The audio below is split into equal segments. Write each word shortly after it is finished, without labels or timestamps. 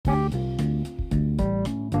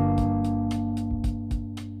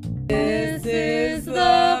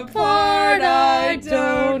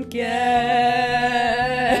Oh.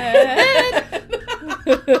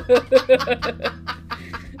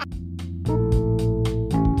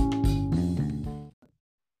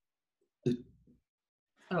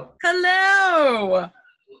 Hello.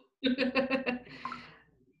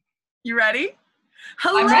 You ready?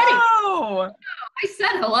 Hello. I'm ready. I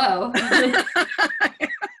said hello.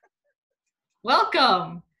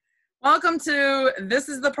 Welcome. Welcome to This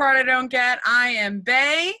Is the Part I Don't Get. I am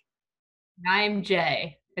Bay. I'm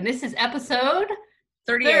Jay. And this is episode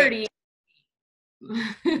 38.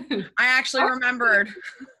 30. I actually remembered.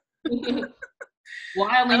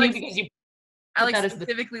 Why only knew because you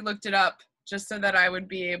specifically looked it up just so that I would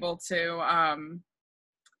be able to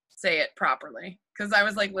say it properly. Because I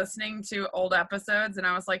was like listening to old episodes and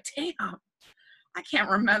I was like, damn, I can't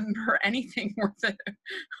remember anything worth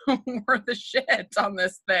a shit on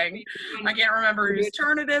this thing. I can't remember whose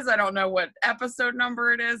turn it is. I don't know what episode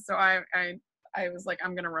number it is. So I was like,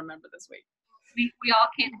 I'm going to remember this week. We all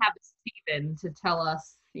can't have Steven to tell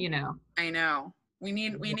us, you know. I know. We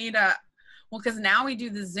need a, well, because now we do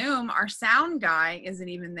the Zoom. Our sound guy isn't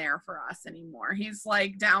even there for us anymore. He's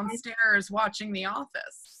like downstairs watching The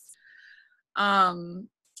Office.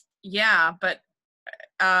 Yeah, but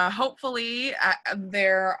hopefully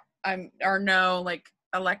there are no like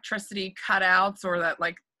electricity cutouts or that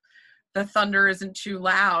like the thunder isn't too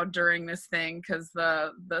loud during this thing because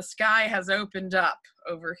the sky has opened up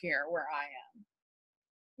over here where I am.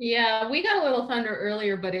 Yeah, we got a little thunder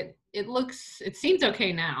earlier, but it seems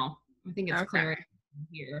okay now. I think it's clearing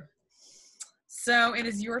here. So it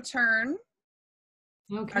is your turn.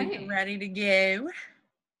 Okay. Are you ready to go?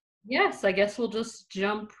 Yes, I guess we'll just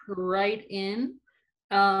jump right in.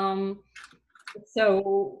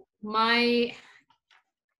 So my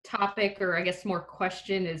topic, or I guess more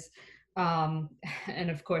question is, and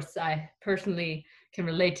of course I personally can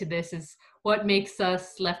relate to this, is what makes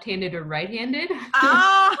us left-handed or right-handed?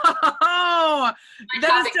 Oh,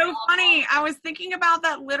 that is so funny. I was thinking about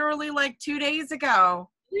that literally like 2 days ago.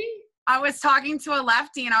 Really? I was talking to a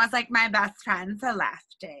lefty and I was like, my best friend's a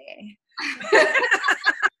lefty.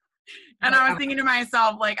 And I was thinking to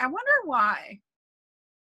myself, like, I wonder why.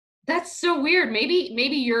 That's so weird.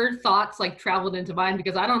 Maybe your thoughts like traveled into mine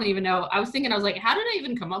because I don't even know. I was like, how did I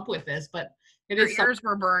even come up with this? But it is your ears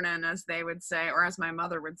were burning, as they would say, or as my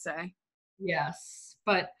mother would say. Yes,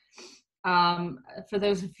 but for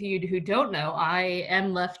those of you who don't know, I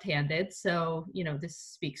am left-handed, so you know this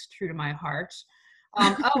speaks true to my heart.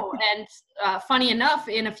 And funny enough,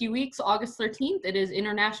 in a few weeks, August 13th, it is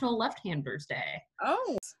International Left-Handers Day.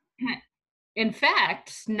 Oh. In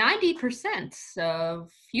fact, 90%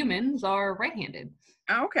 of humans are right-handed.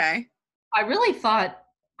 Okay. I really thought,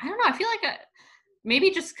 I don't know, I feel like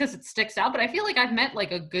maybe just because it sticks out, but I feel like I've met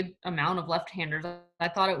like a good amount of left-handers. I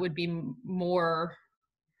thought it would be more,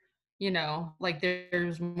 you know, like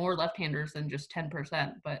there's more left-handers than just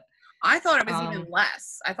 10%, but I thought it was even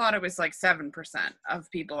less. I thought it was like 7%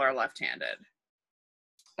 of people are left-handed.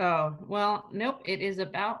 Oh, well, nope, it is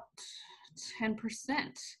about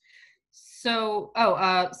 10%. So,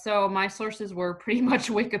 so my sources were pretty much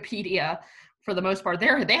Wikipedia for the most part. They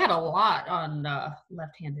had a lot on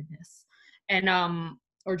left-handedness and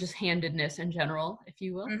or just handedness in general, if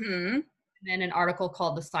you will. Mm-hmm. And then an article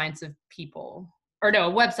called The Science of People, or no,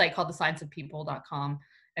 a website called thescienceofpeople.com,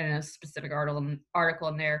 and a specific article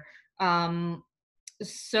in there.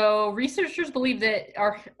 So researchers believe that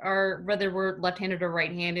our whether we're left-handed or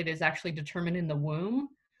right-handed is actually determined in the womb.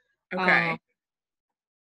 Okay.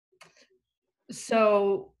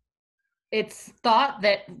 So it's thought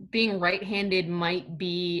that being right-handed might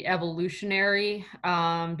be evolutionary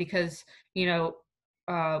because, you know,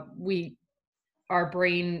 our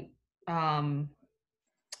brain,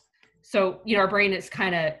 so, you know, our brain is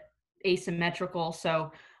kind of asymmetrical.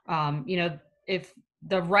 So, you know, if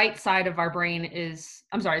the right side of our body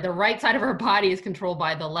is controlled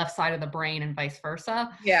by the left side of the brain and vice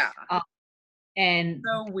versa. Yeah. And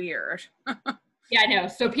so weird. Yeah, I know.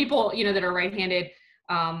 So people, you know, that are right-handed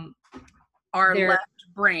are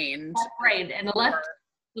left-brained. Left-brained, and the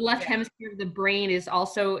left hemisphere of the brain is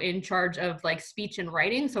also in charge of like speech and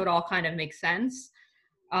writing, so it all kind of makes sense.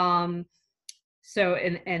 So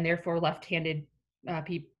and therefore left-handed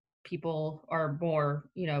people are more,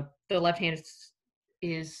 you know, the left hand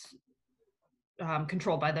is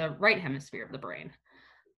controlled by the right hemisphere of the brain.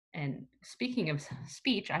 And speaking of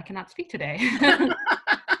speech, I cannot speak today.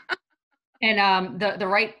 And the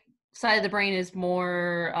right side of the brain is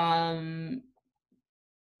more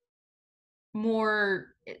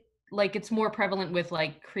like it's more prevalent with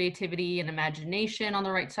like creativity and imagination on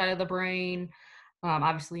the right side of the brain.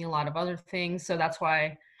 Obviously a lot of other things. So that's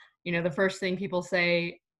why, you know, the first thing people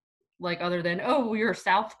say like other than, oh, you're a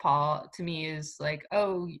southpaw, to me is like,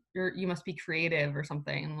 oh, you must be creative or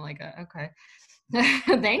something. I'm like, okay.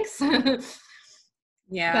 Thanks. But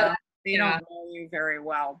Yeah, they yeah. don't know you very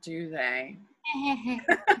well, do they?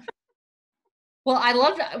 Well, I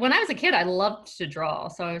loved when I was a kid, I loved to draw.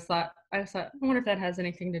 So I wonder if that has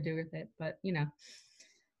anything to do with it, but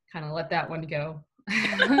kind of let that one go.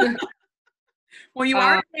 Well, you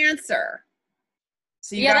are a dancer,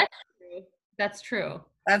 so you Yeah, got, that's true. That's true.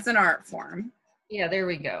 that's an art form. Yeah, there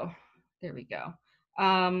we go. There we go.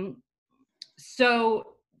 So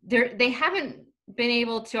they haven't been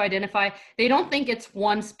able to identify, they don't think it's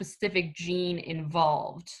one specific gene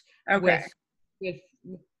involved Okay. with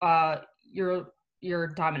uh your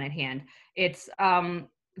dominant hand. It's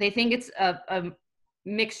they think it's a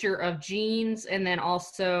mixture of genes and then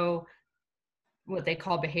also what they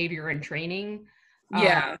call behavior and training.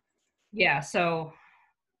 Yeah. Yeah, so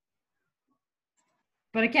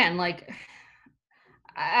but again, like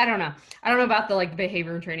I don't know. I don't know about the like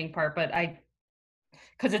behavior and training part, but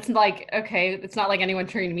because it's like, okay, it's not like anyone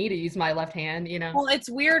trained me to use my left hand, Well, it's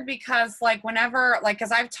weird because like whenever, like,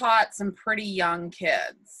 because I've taught some pretty young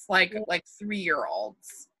kids, like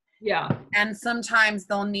 3-year-olds, Yeah. and sometimes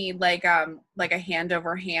they'll need like a hand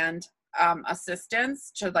over hand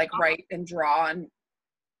assistance to like write and draw and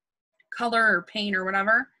color or paint or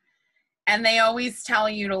whatever. And they always tell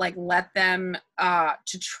you to like let them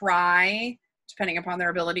to try, depending upon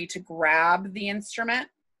their ability, to grab the instrument.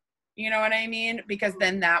 You know what I mean? Because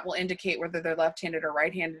then that will indicate whether they're left-handed or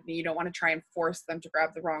right-handed, and you don't want to try and force them to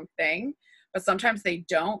grab the wrong thing. But sometimes they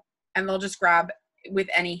don't, and they'll just grab with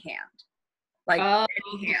any hand, like any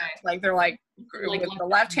Okay. hand. Like they're like Like with the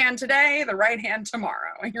left hand today, the right hand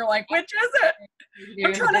tomorrow, and you're like, which is it?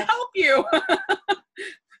 I'm trying to help you.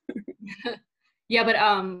 Yeah, but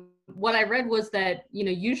what I read was that,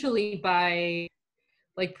 usually by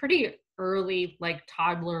like pretty early, like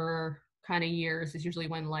toddler kind of years is usually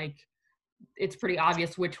when like it's pretty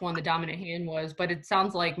obvious which one the dominant hand was, but it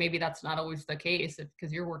sounds like maybe that's not always the case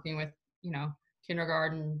because you're working with,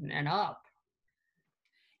 kindergarten and up.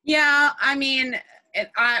 Yeah, I mean,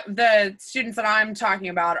 the students that I'm talking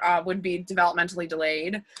about would be developmentally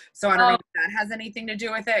delayed. So I don't know if that has anything to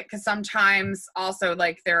do with it, because sometimes also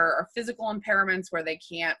like there are physical impairments where they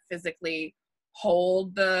can't physically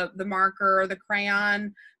hold the marker or the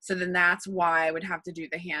crayon. So then that's why I would have to do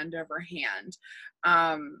the hand over hand.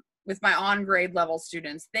 With my on grade level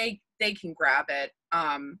students, they can grab it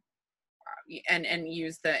and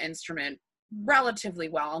use the instrument relatively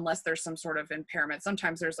well, unless there's some sort of impairment.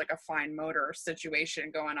 Sometimes there's like a fine motor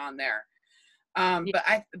situation going on there.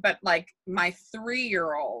 But like my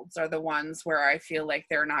 3-year-olds are the ones where I feel like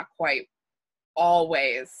they're not quite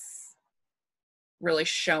always really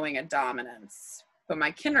showing a dominance. But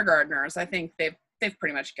my kindergartners, I think they've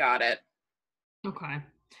pretty much got it. Okay.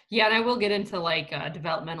 Yeah, and I will get into like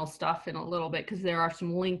developmental stuff in a little bit because there are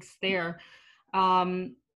some links there.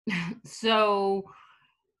 So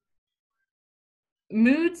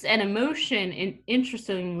moods and emotion,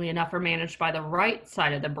 interestingly enough, are managed by the right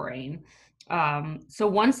side of the brain. So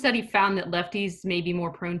one study found that lefties may be more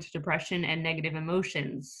prone to depression and negative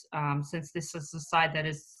emotions, since this is the side that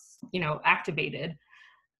is, activated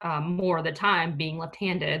more of the time, being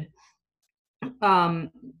left-handed. And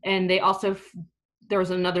they also, there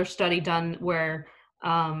was another study done where,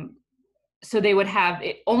 so they would have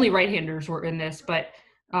only right-handers were in this, but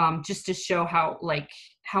just to show how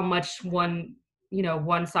much one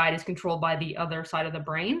side is controlled by the other side of the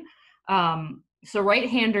brain. So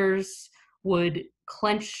right-handers would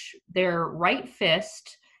clench their right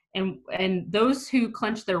fist, and those who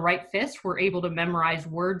clenched their right fist were able to memorize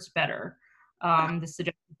words better. This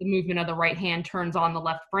suggests the movement of the right hand turns on the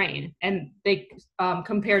left brain, and they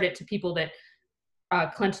compared it to people that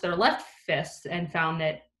clenched their left fist and found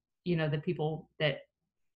that the people that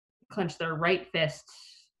clenched their right fist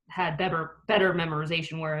had better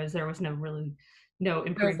memorization, whereas there was no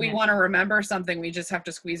improvement. So if we want to remember something, we just have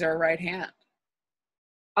to squeeze our right hand.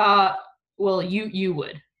 Well, you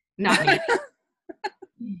would, not me.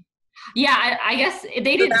 Yeah, I guess they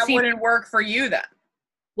didn't that wouldn't work for you then.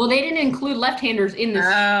 Well, they didn't include left-handers in this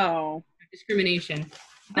discrimination.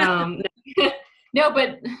 No,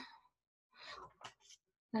 but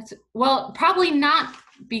probably not,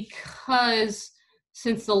 because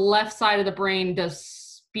since the left side of the brain does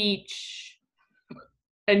speech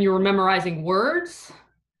and you're memorizing words,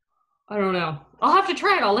 I don't know. I'll have to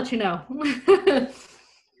try it. I'll let you know.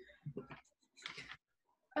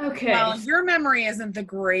 Okay. Well, your memory isn't the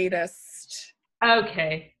greatest.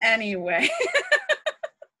 Okay. Anyway.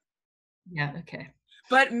 Yeah, okay.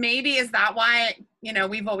 But maybe is that why,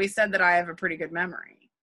 we've always said that I have a pretty good memory.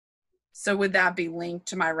 So would that be linked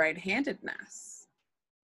to my right-handedness?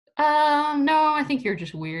 No, I think you're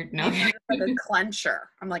just weird. No. Maybe I'm just like a clencher.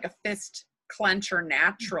 I'm like a fist clencher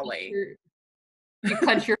naturally. You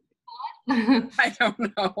clench your I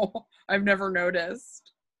don't know. I've never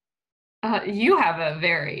noticed. you have a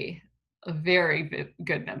very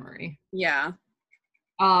good memory. Yeah.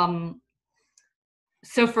 Um,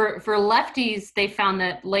 so for lefties, they found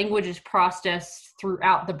that language is processed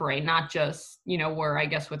throughout the brain, not just, where I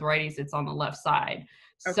guess with righties, it's on the left side.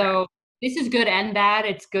 Okay. So this is good and bad.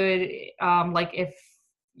 It's good, like if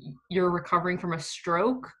you're recovering from a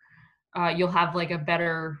stroke, you'll have like a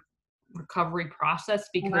better recovery process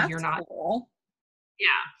because you're not, cool. yeah,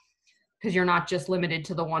 because you're not just limited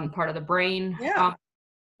to the one part of the brain. Yeah.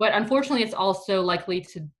 But unfortunately, it's also likely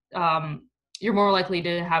to, you're more likely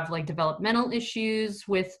to have like developmental issues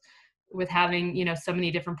with having, so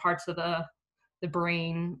many different parts of the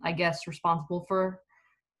brain, I guess, responsible for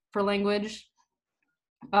language.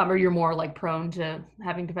 Or you're more like prone to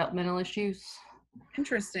having developmental issues.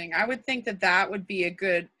 Interesting. I would think that would be a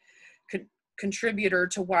good contributor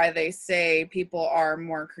to why they say people are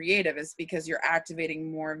more creative, is because you're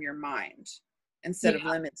activating more of your mind instead of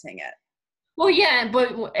limiting it. Well, yeah,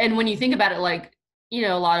 and when you think about it, like, a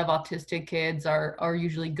lot of autistic kids are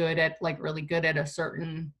usually good at, like, really good at a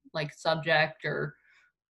certain, like, subject or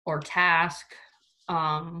task.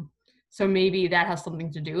 So maybe that has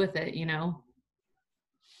something to do with it,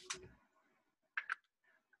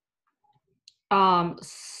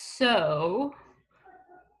 So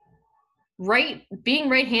being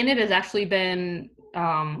right-handed has actually been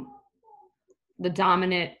the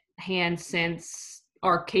dominant hand since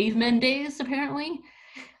our caveman days, apparently.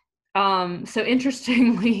 So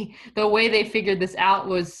interestingly, the way they figured this out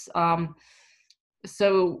was, back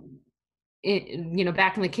in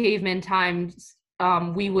the caveman times,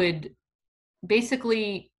 we would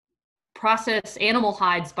basically process animal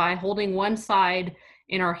hides by holding one side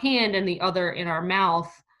in our hand and the other in our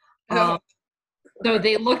mouth. So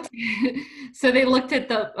they looked at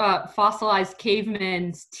the fossilized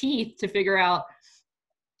cavemen's teeth to figure out,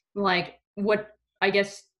 like,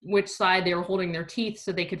 which side they were holding their teeth,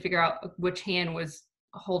 so they could figure out which hand was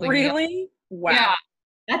holding. Really? Wow. Yeah,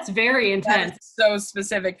 that's very intense. That is so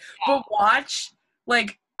specific. Yeah. But watch,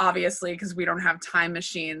 like, obviously, because we don't have time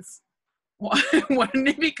machines, wouldn't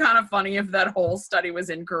it be kind of funny if that whole study was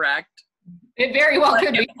incorrect? It very well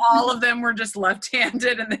could be. All of them were just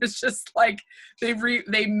left-handed, and there's just like they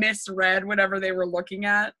misread whatever they were looking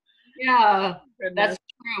at. Yeah, that's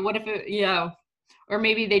true. What if it, or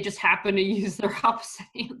maybe they just happen to use their opposite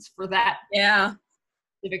hands for that. Yeah.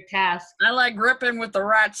 Specific task. I like gripping with the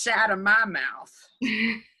right side of my mouth.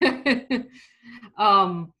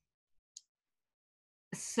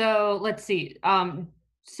 So let's see.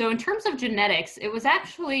 So in terms of genetics, it was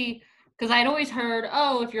actually, because I'd always heard,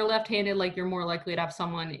 if you're left-handed, like, you're more likely to have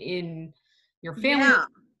someone in your family. Yeah,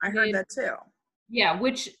 I heard that too. Yeah,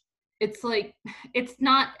 which it's like, it's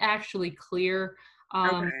not actually clear.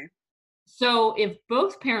 Okay. So if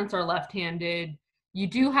both parents are left-handed, you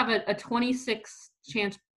do have a 26%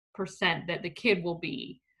 that the kid will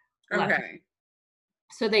be left-handed. Okay.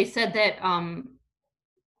 So they said that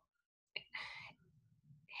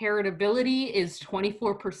heritability is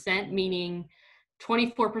 24%, meaning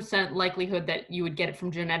 24% likelihood that you would get it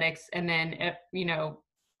from genetics, and then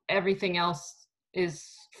everything else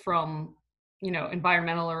is from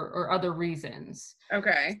environmental or other reasons.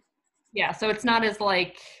 Okay. Yeah, so it's not as,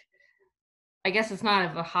 like, I guess it's not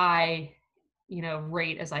of a high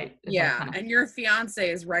rate as I and your fiance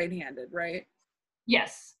is right-handed, right?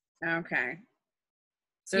 Yes. Okay.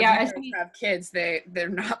 So if you guys have kids, they're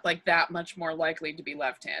not like that much more likely to be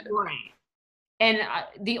left-handed. Right. And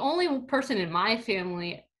the only person in my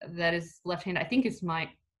family that is left-handed, I think, is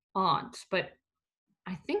my aunt. But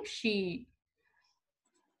I think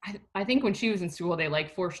I think when she was in school, they,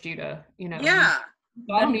 like, forced you to, Yeah.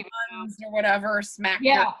 So I don't even know. Or whatever, smack.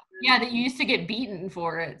 Yeah. Yeah, that you used to get beaten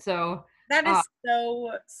for it. So that is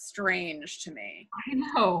so strange to me. I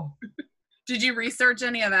know. Did you research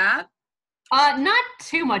any of that? Not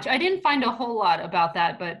too much. I didn't find a whole lot about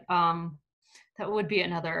that, but that would be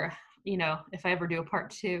another, if I ever do a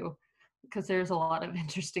part 2, because there's a lot of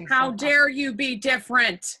interesting stuff. How dare you be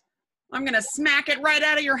different? I'm going to smack it right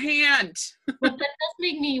out of your hand. But that does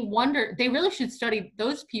make me wonder. They really should study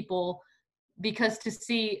those people, because to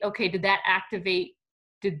see, okay, did that activate,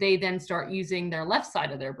 did they then start using their left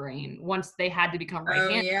side of their brain once they had to become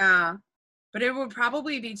right-handed? Oh, yeah. But it would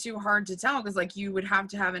probably be too hard to tell, because, like, you would have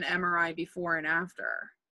to have an MRI before and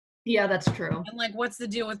after. Yeah, that's true. And, like, what's the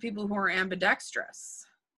deal with people who are ambidextrous?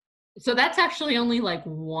 So that's actually only, like,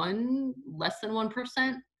 less than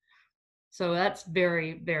 1%. So that's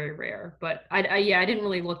very, very rare. But I didn't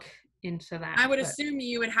really look into that. I would But assume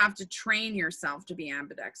you would have to train yourself to be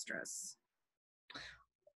ambidextrous.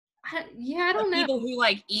 yeah, I Like don't know. people who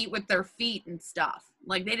like eat with their feet and stuff.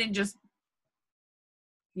 Like they didn't just,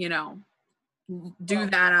 you know, do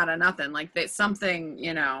that out of nothing. Like they something,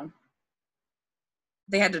 you know,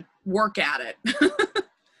 they had to work at it.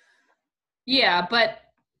 Yeah, but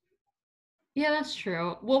yeah, that's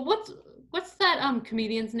true. Well, what's that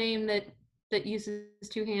comedian's name that uses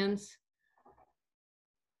two hands?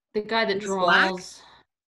 The guy that He's black. draws.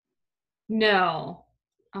 No.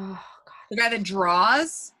 Oh The God. guy that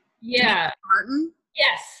draws, Demetri Yeah. Martin.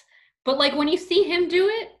 Yes. But like when you see him do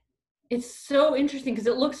it, it's so interesting because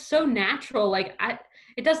it looks so natural. Like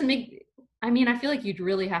it doesn't make. I mean, I feel like you'd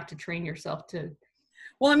really have to train yourself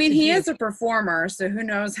Well, I mean, to he do. is a performer, so who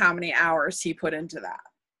knows how many hours he put into that.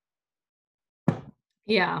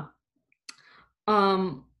 Yeah.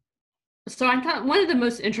 Um. So I thought one of the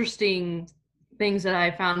most interesting things that I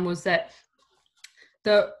found was that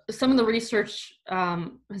some of the research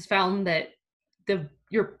has found that the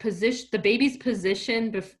baby's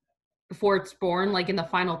position before it's born, like in the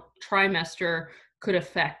final trimester, could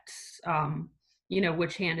affect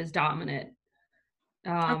which hand is dominant.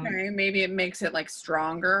 Okay, maybe it makes it like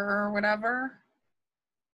stronger or whatever.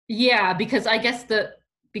 Yeah, because I guess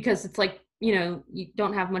because it's like, you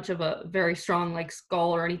don't have much of a very strong like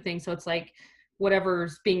skull or anything, so it's like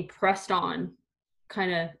whatever's being pressed on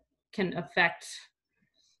kind of can affect,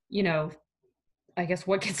 you know, I guess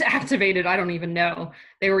what gets activated. I don't even know.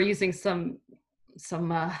 They were using some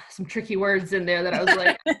tricky words in there that I was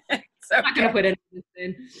like, So I'm not gonna put anything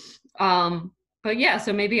in. But yeah,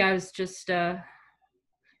 so maybe I was just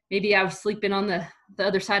maybe I was sleeping on the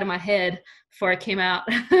other side of my head before I came out.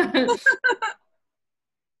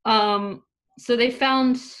 So they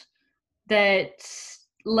found that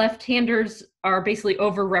left-handers are basically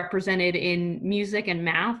overrepresented in music and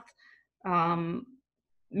math. Um,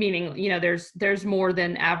 Meaning, there's more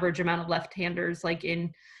than average amount of left-handers like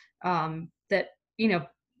in that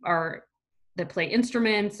are that play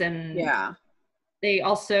instruments, and yeah, they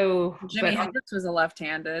also Jimi Hendrix was a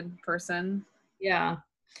left-handed person. yeah,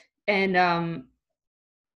 and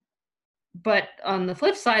but on the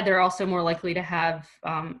flip side, they're also more likely to have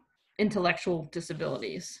intellectual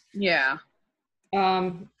disabilities. Yeah,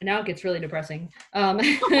 Now it gets really depressing.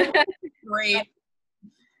 great.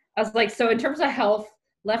 I was like, so in terms of health,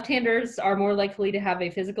 left-handers are more likely to have a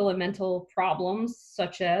physical and mental problems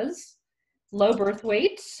such as low birth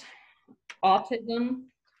weight, autism,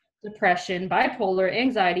 depression, bipolar,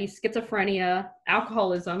 anxiety, schizophrenia,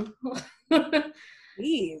 alcoholism,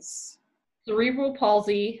 Jeez. cerebral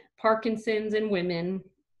palsy, Parkinson's in women,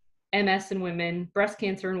 MS in women, breast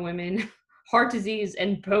cancer in women, heart disease,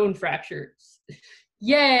 and bone fractures.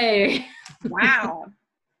 Yay! Wow.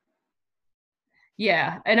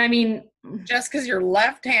 Yeah, and I mean, Just because you're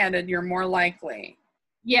left-handed, you're more likely.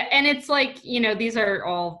 yeah, and it's like, these are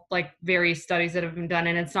all like various studies that have been done,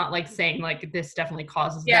 and it's not like saying like this definitely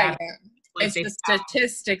causes Yeah, that. yeah. Like It's just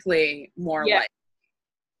statistically more yeah, likely.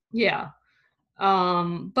 yeah.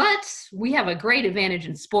 But we have a great advantage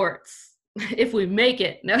in sports if we make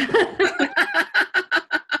it.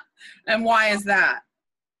 And why is that?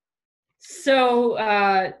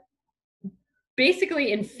 So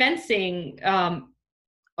basically in fencing,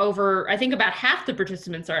 I think about half the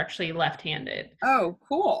participants are actually left-handed. Oh,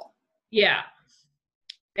 cool. Yeah.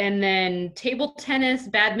 And then table tennis,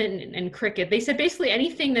 badminton, and cricket. They said basically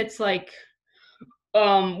anything that's like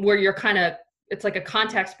where you're it's like a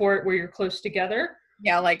contact sport where you're close together.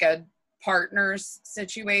 Yeah, like a partners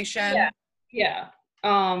situation. Yeah.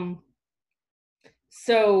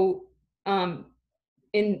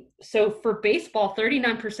 So for baseball,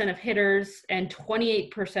 39% of hitters and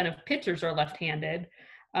 28% of pitchers are left-handed.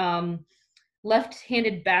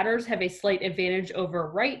 Left-handed batters have a slight advantage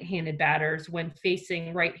over right-handed batters when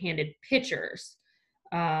facing right-handed pitchers.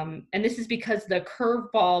 And this is because the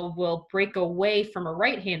curveball will break away from a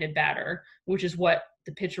right-handed batter, which is what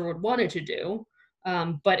the pitcher would want it to do.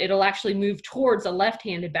 But it'll actually move towards a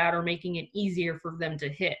left-handed batter, making it easier for them to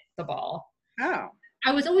hit the ball. Oh.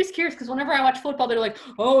 I was always curious because whenever I watch football, they're like,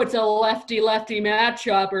 "Oh, it's a lefty-lefty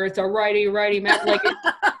matchup, or it's a righty-righty match." Like,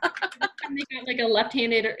 anytime they got like a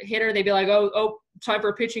left-handed hitter, they'd be like, "Oh, time for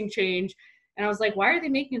a pitching change," and I was like, "Why are they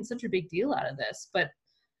making such a big deal out of this?" But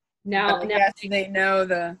now, I guess they know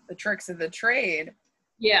the tricks of the trade.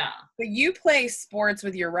 yeah. But you play sports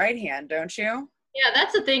with your right hand, don't you? Yeah,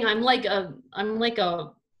 that's the thing. I'm like a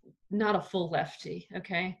not a full lefty.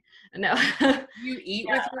 Okay, no. You eat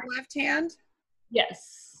with your left hand?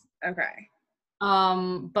 Yes. Okay.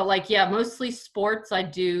 But like, yeah, mostly sports. I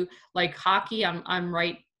do like hockey. I'm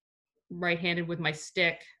right-handed with my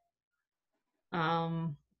stick.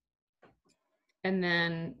 Um, and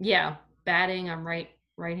then yeah, batting. I'm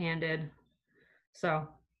right-handed. So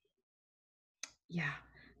yeah,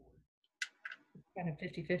 kind of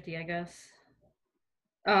 50-50, I guess.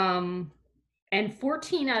 Um, and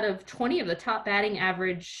 14 out of 20 of the top batting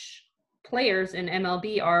average players in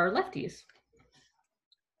MLB are lefties.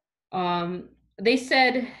 Um, they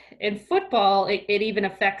said in football, it even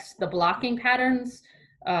affects the blocking patterns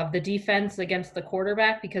of the defense against the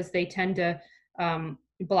quarterback because they tend to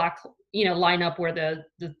block, line up where the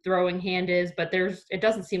throwing hand is. But it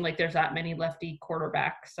doesn't seem like there's that many lefty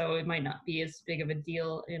quarterbacks, so it might not be as big of a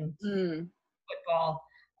deal in football.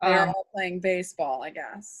 They're all playing baseball, I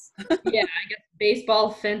guess. Yeah, I guess baseball,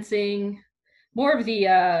 fencing, more of the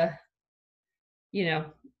I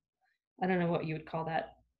don't know what you would call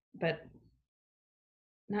that, but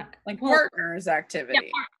not like well, partners activity. yeah,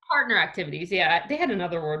 partner activities. Yeah, they had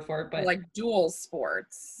another word for it, but like dual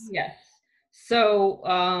sports. yes. So,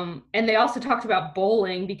 and they also talked about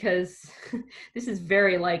bowling because this is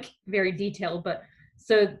very detailed, but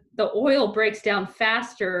so the oil breaks down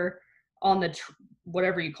faster on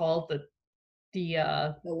whatever you call it,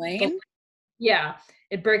 The lane? yeah,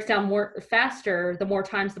 it breaks down more faster the more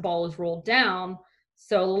times the ball is rolled down.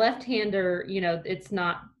 So left-hander,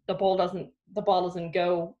 the ball doesn't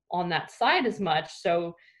go on that side as much.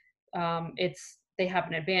 So they have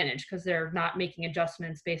an advantage because they're not making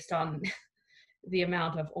adjustments based on the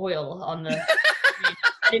amount of oil on the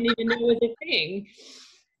I didn't even know it was a thing.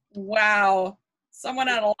 Wow. Someone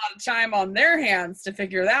had a lot of time on their hands to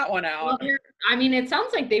figure that one out. Well, it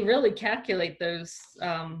sounds like they really calculate those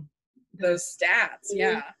stats.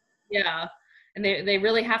 Yeah. Yeah. And they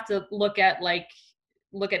really have to look at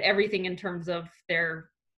everything in terms of their,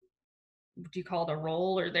 what do you call it, a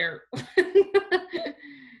role or their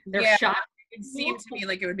shot. It seemed to me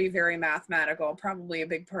like it would be very mathematical. Probably a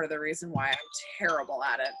big part of the reason why I'm terrible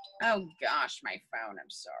at it. Oh gosh, my phone. I'm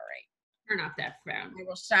sorry. Turn off that phone. I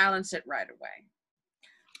will silence it right away.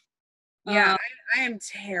 Yeah, I am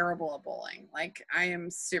terrible at bowling. Like, I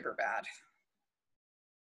am super bad.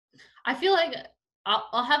 I feel like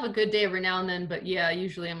I'll have a good day every now and then, but yeah,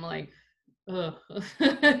 usually I'm like, ugh.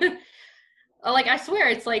 Like, I swear,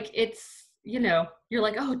 it's like, you're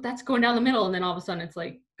like, oh, that's going down the middle, and then all of a sudden it's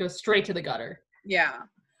like, goes straight to the gutter. Yeah.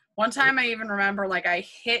 One time I even remember, like, I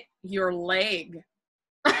hit your leg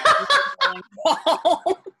by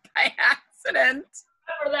accident.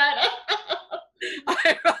 Remember that?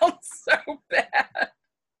 I felt so bad.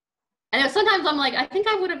 I know sometimes I'm like, I think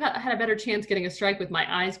I would have had a better chance getting a strike with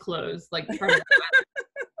my eyes closed, like trying to,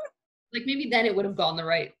 like maybe then it would have gone the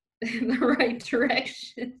right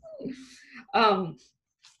direction.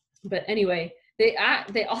 But anyway, they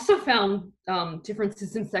also found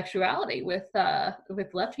differences in sexuality with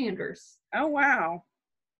left-handers. Oh wow!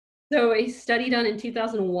 So a study done in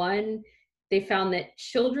 2001, they found that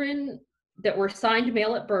children that were assigned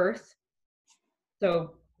male at birth,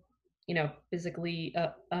 so physically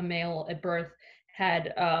a male at birth,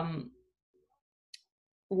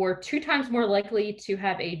 were 2 times more likely to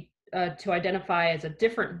have to identify as a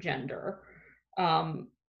different gender. Nope,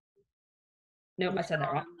 I said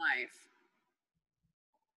that wrong. Life.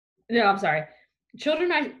 No, I'm sorry.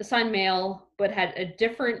 Children assigned male but had a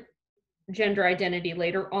different gender identity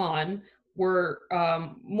later on were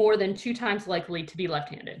more than 2 times likely to be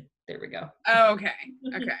left-handed. There we go. Oh, okay.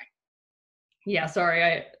 Okay. Yeah,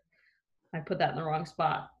 sorry, I put that in the wrong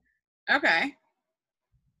spot. Okay.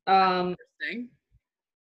 Interesting.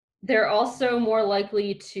 They're also more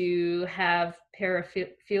likely to have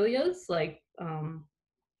paraphilias, like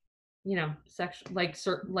sexual, like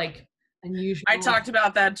certain, like unusual. I talked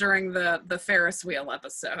about that during the Ferris wheel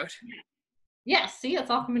episode. Yeah, see,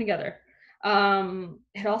 it's all coming together.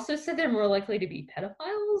 It also said they're more likely to be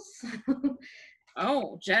pedophiles.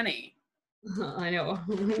 Oh, Jenny. I know.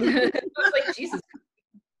 I was like, Jesus.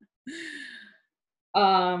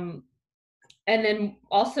 And then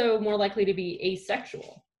also more likely to be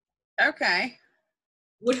asexual. Okay.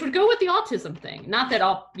 Which would go with the autism thing. Not that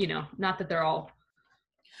they're all.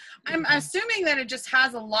 I'm assuming that it just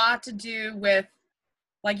has a lot to do with,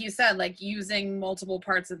 like you said, like using multiple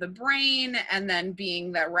parts of the brain and then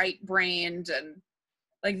being the right-brained, and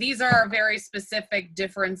like these are very specific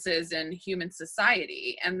differences in human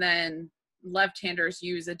society, and then left-handers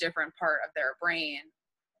use a different part of their brain.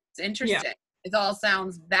 It's interesting. Yeah. It all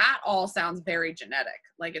sounds very genetic,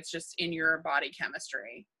 like it's just in your body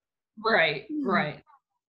chemistry. Right.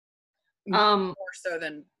 More so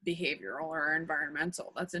than behavioral or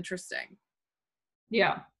environmental. That's interesting.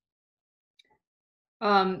 Yeah.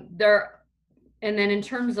 There, and then in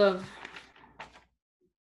terms of,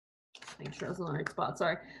 just make sure I was in the right spot.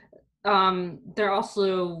 Sorry. They're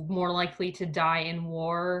also more likely to die in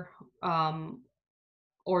war,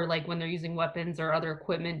 or like when they're using weapons or other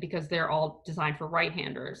equipment because they're all designed for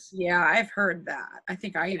right-handers. Yeah, I've heard that. I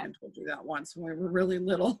think I even told you that once when we were really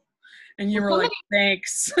little, and you Well, were like,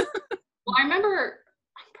 "Thanks." well, I remember,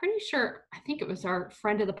 I'm pretty sure, I think it was our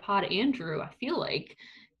friend of the pod, Andrew, I feel like,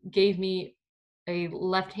 gave me a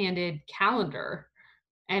left-handed calendar,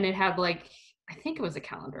 and it had like, I think it was a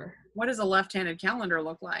calendar. What does a left-handed calendar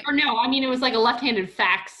look like? Or no, I mean, it was like a left-handed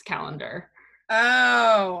fax calendar.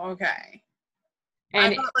 Oh, okay.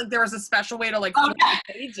 And I thought like there was a special way to like oh, flip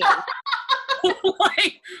the pages.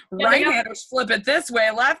 Like right-handers flip it this way,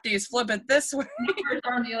 lefties flip it this way. numbers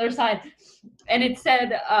are on the other side. And it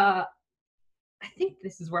said, I think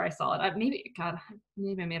this is where I saw it. Maybe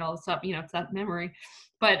I made all this up. You know, it's that memory.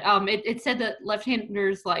 But it said that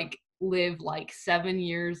left-handers like live like 7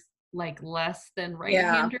 years like less than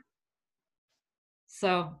right-handers. Yeah.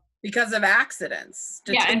 So because of accidents.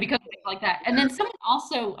 Yeah, and because of things like that. And then someone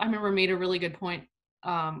also, I remember, made a really good point,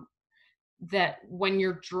 that when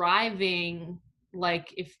you're driving,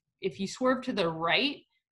 like if you swerve to the right,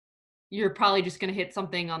 you're probably just going to hit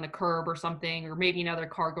something on the curb or something, or maybe another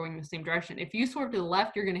car going in the same direction. If you swerve to the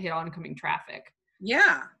left, you're going to hit oncoming traffic.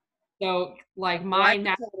 Yeah. So like I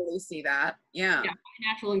totally see that. Yeah. My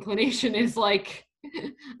natural inclination is like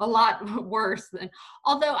a lot worse than,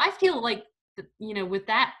 although I feel like, you know, with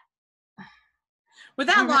that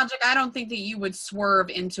logic, I don't think that you would swerve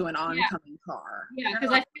into an oncoming car. Yeah,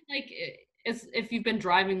 because I feel like if you've been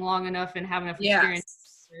driving long enough and have enough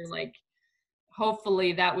experience, like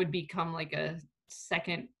hopefully that would become like a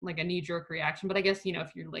second, like a knee-jerk reaction. But I guess, you know,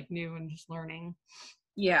 if you're like new and just learning.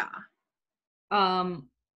 Yeah. And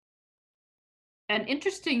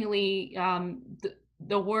interestingly,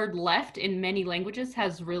 the word left in many languages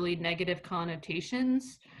has really negative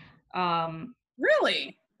connotations.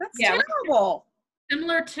 Really? That's terrible.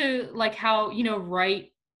 Similar to like how, you know,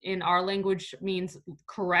 right in our language means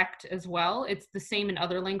correct as well. It's the same in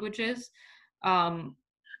other languages.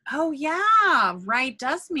 Oh yeah, right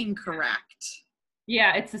does mean correct.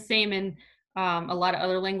 Yeah, it's the same in a lot of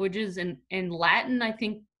other languages. And in Latin, I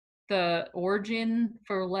think the origin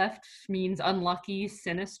for left means unlucky,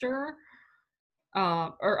 sinister,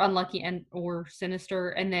 or unlucky and or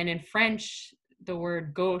sinister. And then in French, the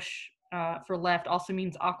word gauche for left also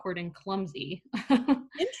means awkward and clumsy.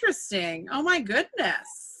 Interesting. Oh my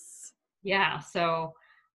goodness. Yeah. So,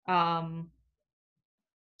 and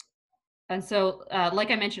so,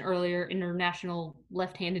 like I mentioned earlier, International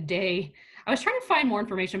Left-Handed Day. I was trying to find more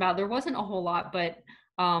information about it. There wasn't a whole lot, but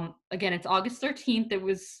again, it's August 13th. It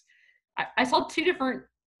was, I saw two different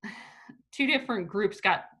groups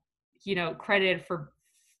got, you know, credited for,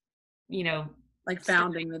 you know, like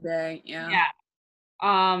founding the day. Yeah. Yeah.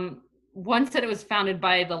 One said it was founded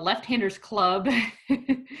by the Left-Handers Club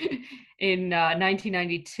in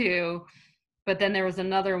 1992, but then there was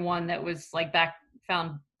another one that was like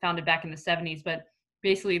founded back in the 70s. But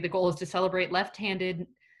basically, the goal is to celebrate left-handedness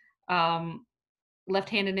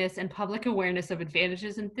and public awareness of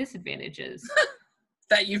advantages and disadvantages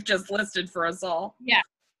that you've just listed for us all. Yeah,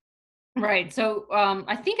 right. So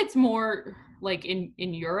I think it's more like in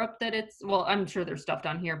Europe that it's, well, I'm sure there's stuff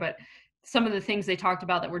done here, but some of the things they talked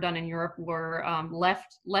about that were done in Europe were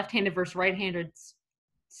left-handed versus right-handed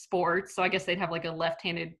sports. So I guess they'd have like a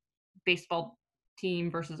left-handed baseball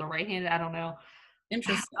team versus a right-handed. I don't know.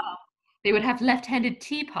 Interesting. They would have left-handed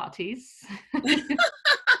tea parties.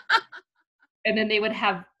 And then they would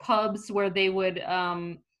have pubs where they would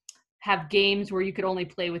have games where you could only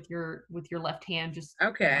play with your left hand. Just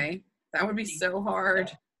okay. That would be so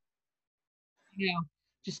hard. You know,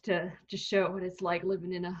 just to show what it's like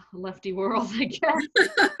living in a lefty world, I guess.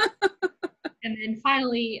 And then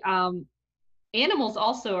finally, animals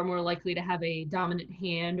also are more likely to have a dominant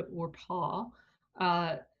hand or paw.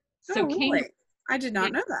 Really? I did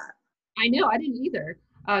not know that. I know, I didn't either.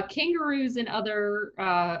 Kangaroos and other,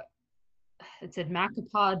 it said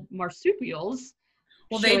macropod marsupials.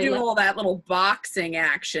 Well, they do all that little boxing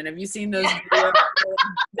action. Have you seen those videos?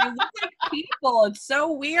 They look like people. It's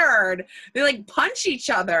so weird. They like punch each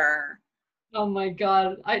other. Oh my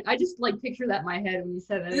God. I just like picture that in my head when you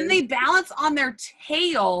said that. And then they balance on their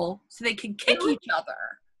tail so they can kick each other.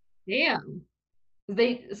 Damn.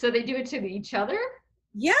 So they do it to each other?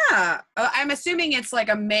 Yeah. I'm assuming it's like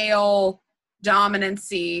a male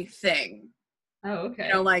dominancy thing. Oh, okay.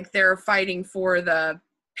 You know, like they're fighting for the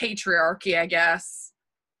patriarchy, I guess.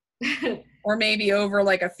 Or maybe over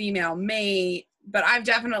like a female mate. But I've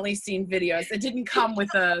definitely seen videos. It didn't come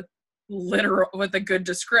with a literal with a good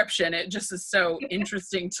description. It just is so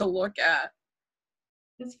interesting to look at.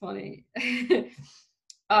 It's funny.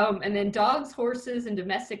 And then dogs, horses, and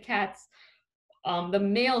domestic cats, the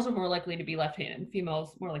males are more likely to be left-handed,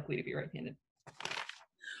 females more likely to be right-handed.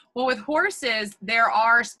 Well, with horses, there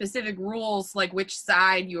are specific rules, like which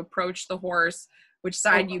side you approach the horse, which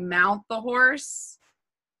side you mount the horse.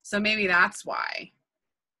 So maybe that's why.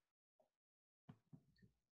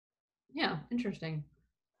 Yeah, interesting.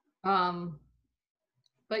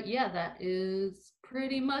 But yeah, that is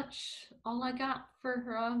pretty much all I got for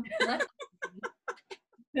left.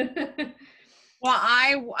 Well,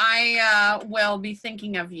 I will be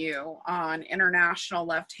thinking of you on International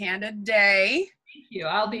Left-Handed Day. Thank you.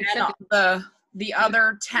 I'll be accepting the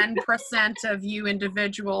other 10% of you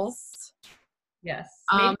individuals. Yes.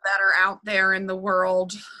 That are out there in the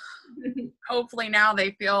world. Hopefully now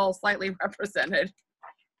they feel slightly represented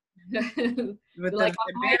with the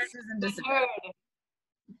advantages and disadvantages.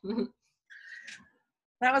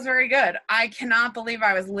 That was very good. I cannot believe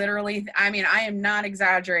I was literally, I am not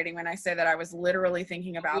exaggerating when I say that I was literally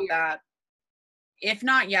thinking about that, if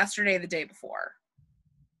not yesterday, the day before.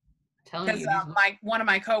 Because one of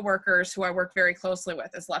my coworkers who I work very closely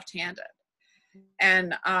with is left-handed.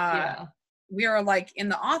 And we were like in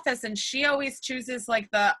the office, and she always chooses like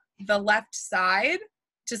the left side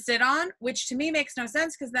to sit on, which to me makes no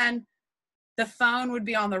sense, because then the phone would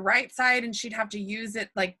be on the right side and she'd have to use it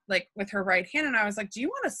like with her right hand. And I was like, do you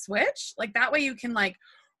want to switch? Like that way you can like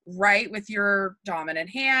write with your dominant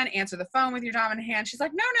hand, answer the phone with your dominant hand. She's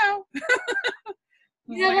like, no.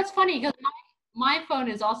 Yeah, like, that's funny because my phone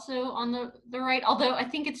is also on the right, although I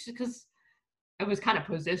think it's because I was kind of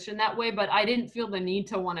positioned that way, but I didn't feel the need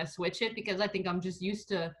to want to switch it because I think I'm just used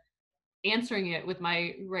to answering it with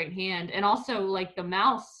my right hand. And also like the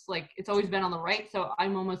mouse, like it's always been on the right, so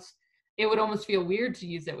it would almost feel weird to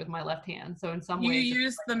use it with my left hand. So in some ways, you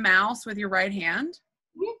use the mouse with your right hand?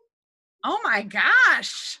 Mm-hmm. Oh my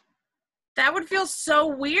gosh, that would feel so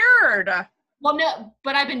weird. Well, no,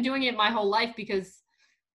 but I've been doing it my whole life because,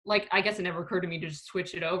 like, I guess it never occurred to me to just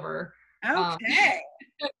switch it over. Okay.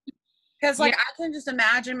 Because like I can just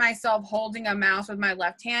imagine myself holding a mouse with my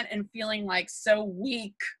left hand and feeling like so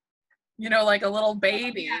weak, like a little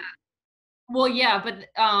baby. Yeah. Well, yeah,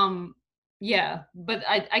 but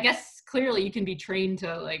I guess clearly you can be trained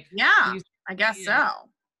to like. Yeah, I guess so.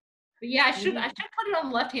 But yeah, I should put it on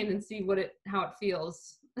the left hand and see how it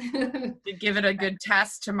feels. To give it a good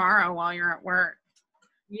test tomorrow while you're at work.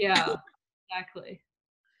 Yeah, exactly.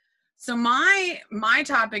 So my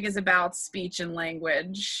topic is about speech and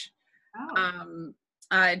language. Oh.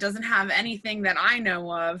 It doesn't have anything that I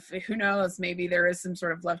know of. Who knows? Maybe there is some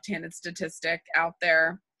sort of left-handed statistic out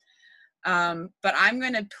there. But I'm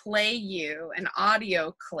going to play you an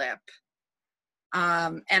audio clip.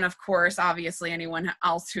 And of course, obviously anyone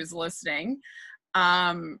else who's listening,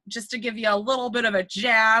 just to give you a little bit of a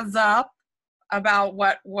jazz up about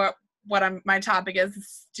what my topic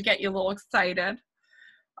is, to get you a little excited.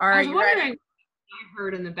 All right, you ready? I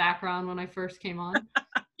heard in the background when I first came on.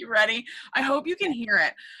 You ready? I hope you can hear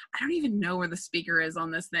it. I don't even know where the speaker is on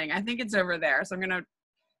this thing. I think it's over there. So I'm going to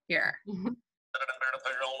hear.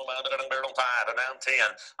 Down 10.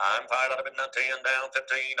 I'm fired up in 10, down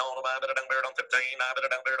 15. On the mind, on 15. I bet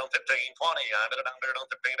on 15, 20. I bet on 15, on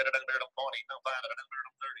 20. No, 5, on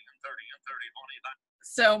 30, and 30, and 30, 20.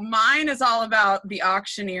 So mine is all about the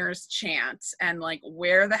auctioneer's chant and like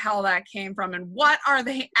where the hell that came from and what are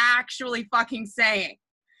they actually fucking saying?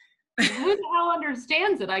 Who the hell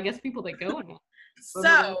understands it? I guess people that go in it.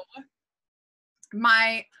 So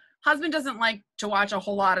my husband doesn't like to watch a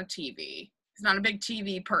whole lot of TV. He's not a big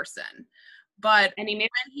TV person. But when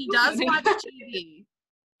he does watch TV,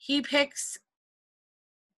 he picks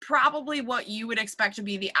probably what you would expect to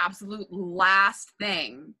be the absolute last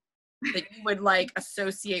thing that you would like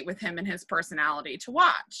associate with him and his personality to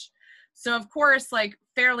watch. So of course, like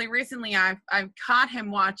fairly recently, I've caught him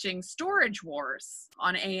watching Storage Wars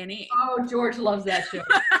on A&E. Oh, George loves that show.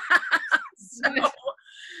 So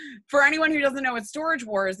for anyone who doesn't know what Storage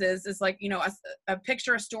Wars is like, a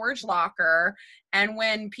picture of storage locker, and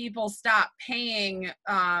when people stop paying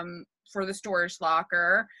for the storage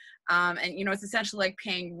locker, and it's essentially like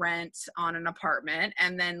paying rent on an apartment,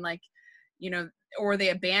 and then like, or they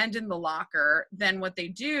abandon the locker, then what they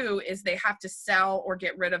do is they have to sell or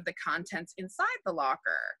get rid of the contents inside the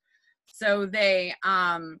locker. So they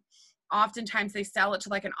oftentimes they sell it to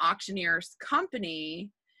like an auctioneer's company,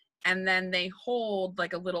 and then they hold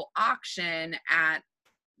like a little auction at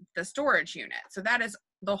the storage unit. So that is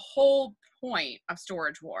the whole point of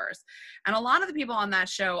Storage Wars. And a lot of the people on that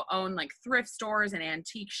show own like thrift stores and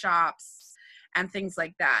antique shops. and things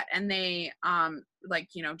like that. And they like,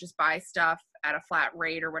 you know, just buy stuff at a flat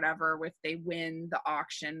rate or whatever if they win the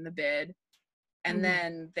auction, the bid, and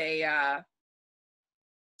then they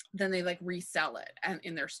like resell it and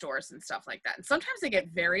in their stores and stuff like that. And sometimes they get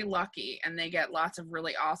very lucky and they get lots of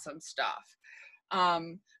really awesome stuff.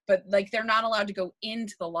 But like they're not allowed to go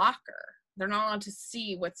into the locker. They're not allowed to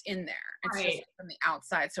see what's in there. It's just from the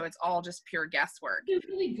outside. So it's all just pure guesswork. They're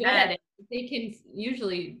really good at it. They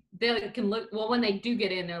can look, well, when they do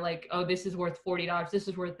get in, they're like, oh, this is worth $40. This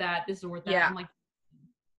is worth that. This is worth that. Yeah. I'm like,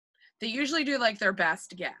 they usually do like their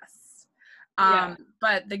best guess.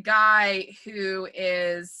 But the guy who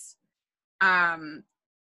is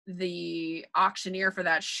the auctioneer for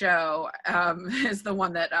that show is the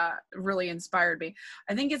one that really inspired me.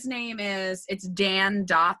 I think his name it's Dan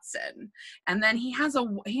Dotson. And then he has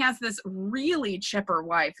this really chipper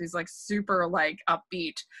wife who's like super like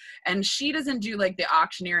upbeat, and she doesn't do like the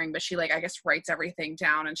auctioneering, but she like, I guess, writes everything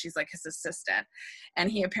down, and she's like his assistant.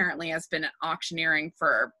 And he apparently has been auctioneering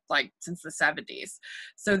for like since the 70s.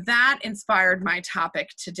 So that inspired my topic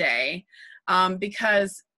today,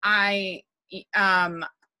 because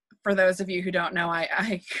for those of you who don't know,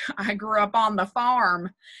 I grew up on the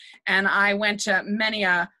farm, and I went to many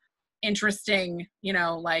interesting,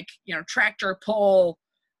 tractor pull,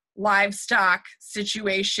 livestock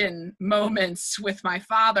situation moments with my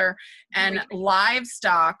father. And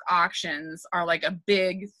livestock auctions are like a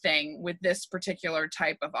big thing with this particular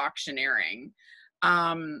type of auctioneering.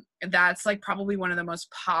 That's like probably one of the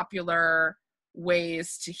most popular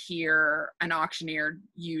ways to hear an auctioneer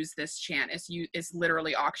use this chant is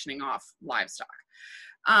literally auctioning off livestock.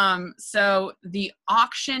 So the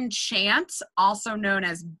auction chant, also known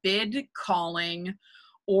as bid calling,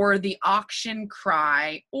 or the auction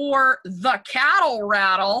cry, or the cattle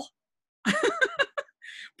rattle,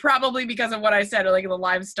 probably because of what I said, like the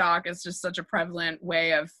livestock is just such a prevalent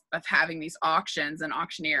way of having these auctions and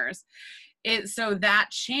auctioneers. So that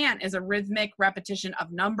chant is a rhythmic repetition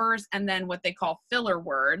of numbers and then what they call filler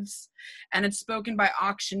words. And it's spoken by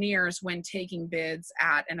auctioneers when taking bids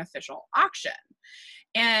at an official auction.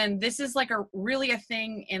 And this is like really a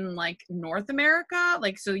thing in like North America,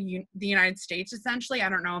 like the United States, essentially. I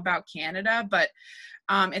don't know about Canada, but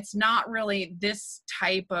it's not really this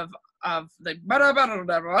type of the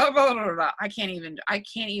I can't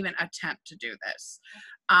even attempt to do this.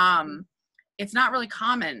 It's not really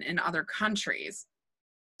common in other countries.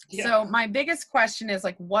 Yeah. So my biggest question is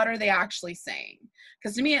like, what are they actually saying?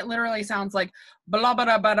 Because to me, it literally sounds like blah, blah,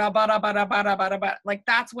 blah, blah, blah, blah, blah, blah, blah. Like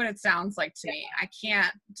that's what it sounds like to me. I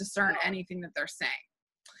can't discern anything that they're saying.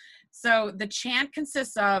 So the chant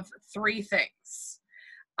consists of three things.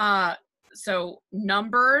 So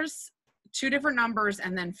numbers, two different numbers,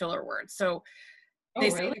 and then filler words. So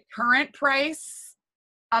they say the current price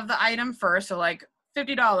of the item first. So like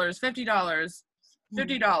 $50, $50,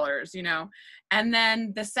 $50, and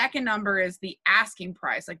then the second number is the asking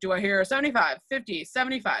price. Like, do I hear 75, 50,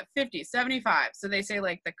 75, 50, 75? So they say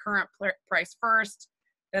like the current price first,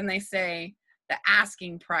 then they say the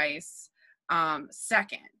asking price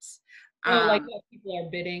second. Like what people are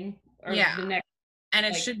bidding. Or yeah. The next, and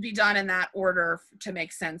it should be done in that order to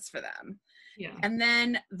make sense for them. Yeah. And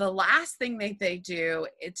then the last thing that they do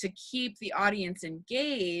to keep the audience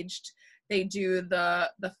engaged, they do the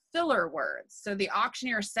filler words. So the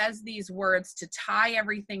auctioneer says these words to tie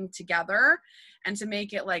everything together and to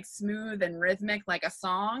make it like smooth and rhythmic like a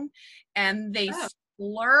song. And they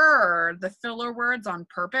slur the filler words on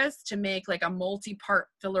purpose to make like a multi-part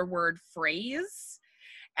filler word phrase.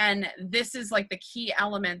 And this is like the key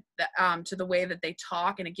element that, to the way that they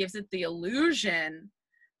talk, and it gives it the illusion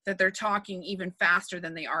that they're talking even faster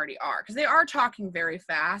than they already are. Because they are talking very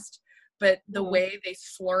fast, but the way they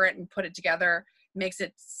slur it and put it together makes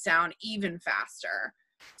it sound even faster.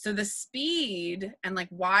 So the speed and like,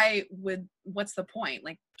 what's the point?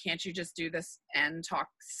 Like, can't you just do this and talk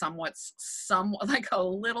somewhat like a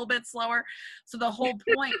little bit slower? So the whole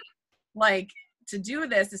point, like, to do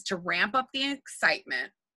this is to ramp up the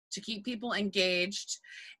excitement, to keep people engaged.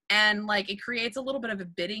 And like, it creates a little bit of a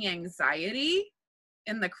bidding anxiety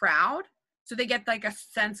in the crowd. So they get like a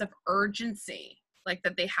sense of urgency, like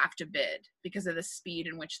that they have to bid because of the speed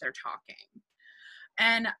in which they're talking.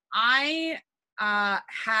 And I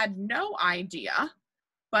had no idea,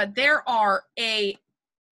 but there are a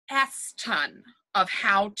ton of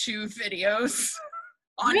how-to videos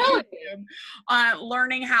on YouTube on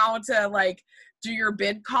learning how to like do your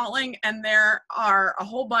bid calling, and there are a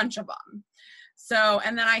whole bunch of them. So,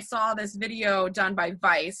 and then I saw this video done by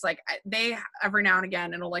Vice. Like they, every now and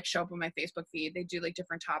again, it'll like show up on my Facebook feed. They do like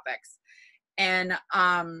different topics. And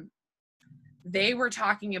they were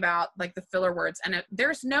talking about like the filler words, and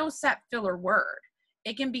there's no set filler word.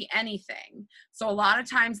 It can be anything. So a lot of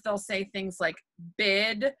times they'll say things like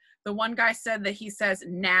bid. The one guy said that he says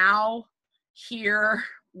now, here,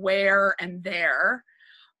 where, and there.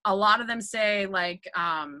 A lot of them say like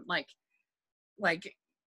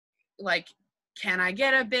can I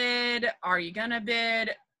get a bid? Are you gonna bid?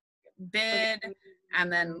 Bid,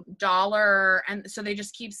 and then dollar. And so they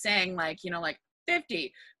just keep saying like, you know, like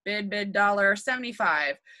 50, bid dollar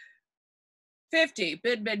 75, 50,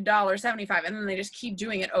 bid dollar 75, and then they just keep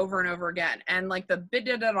doing it over and over again. And like the bid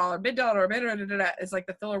dollar is like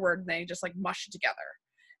the filler word, and they just like mush it together.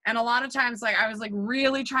 And a lot of times, like I was like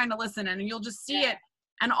really trying to listen, and you'll just see it,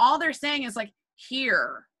 and all they're saying is like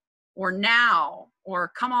here or now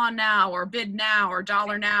or come on now or bid now or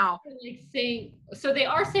dollar now. Like saying, so they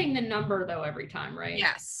are saying the number though every time, right?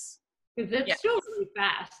 Yes. Because it's still really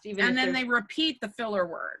fast. Even and then they repeat the filler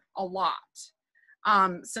word a lot.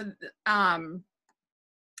 And so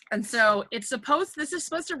this is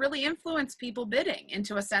supposed to really influence people bidding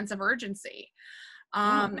into a sense of urgency.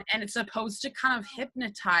 And it's supposed to kind of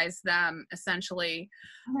hypnotize them essentially,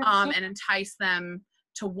 and entice them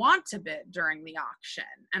to want to bid during the auction.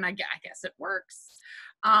 And I guess it works.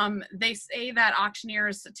 They say that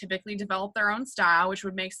auctioneers typically develop their own style, which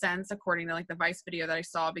would make sense according to like the Vice video that I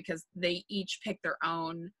saw, because they each pick their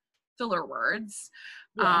own filler words.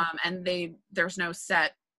 And there's no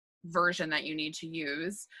set version that you need to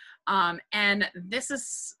use. And this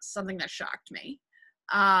is something that shocked me.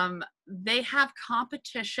 They have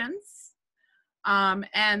competitions,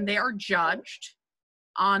 and they are judged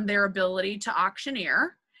on their ability to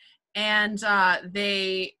auctioneer, and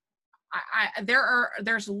there's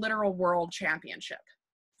literal world championship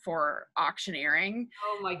for auctioneering.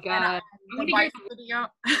 Oh my god! The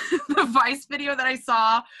Vice video that I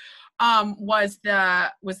saw was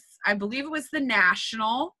I believe it was the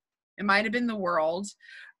national. It might have been the world.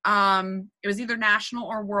 It was either national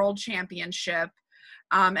or world championship,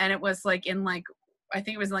 and it was like in like, I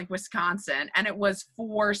think it was in like Wisconsin, and it was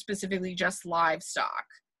for specifically just livestock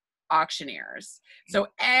auctioneers. So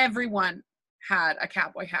everyone had a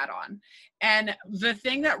cowboy hat on. And the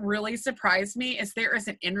thing that really surprised me is there is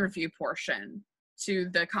an interview portion to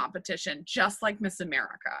the competition, just like Miss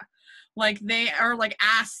America. Like they are like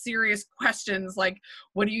asked serious questions like,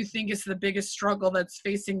 what do you think is the biggest struggle that's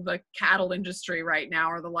facing the cattle industry right now,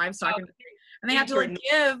 or the livestock industry? And they have to like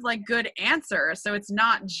give like good answers. So it's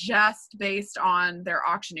not just based on their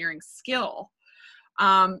auctioneering skill.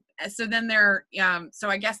 So then so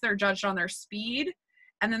I guess they're judged on their speed.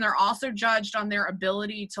 And then they're also judged on their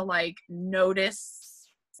ability to like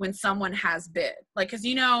notice when someone has bid. Like, cause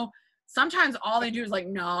you know, sometimes all they do is like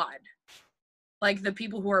nod. Like the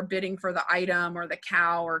people who are bidding for the item or the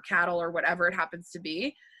cow or cattle or whatever it happens to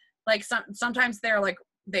be. Like sometimes they're like,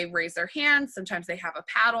 they raise their hands, sometimes they have a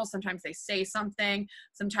paddle, sometimes they say something,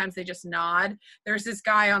 sometimes they just nod. There's this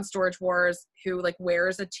guy on Storage Wars who like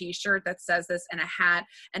wears a t-shirt that says this and a hat,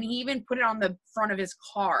 and he even put it on the front of his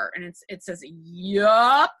car, and it says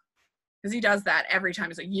yup, because he does that every time.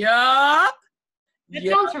 He's like yup,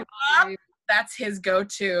 yup. That's his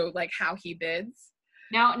go-to, like how he bids.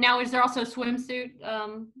 Now is there also a swimsuit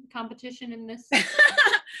competition in this?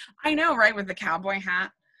 I know, right, with the cowboy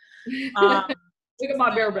hat. Look at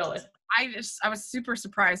my bare belly. I was super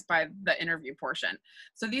surprised by the interview portion.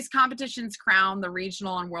 So these competitions crown the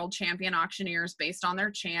regional and world champion auctioneers based on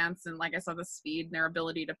their chance and, like I said, the speed and their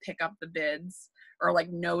ability to pick up the bids or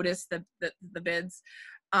like notice the bids.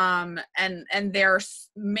 And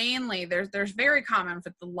there's mainly there's very common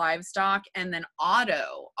with the livestock and then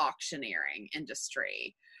auto auctioneering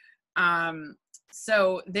industry.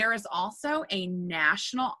 So there is also a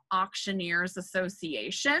National Auctioneers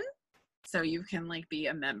Association. So you can like be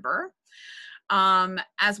a member,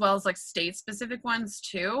 as well as like state specific ones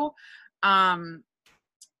too. And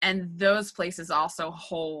those places also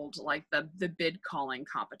hold like the bid calling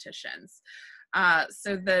competitions.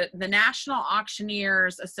 So the National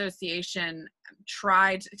Auctioneers Association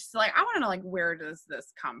tried to like, I want to know like, where does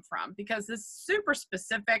this come from? Because this is super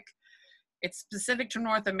specific. It's specific to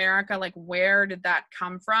North America. Like, where did that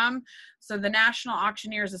come from? So the National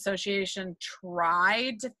Auctioneers Association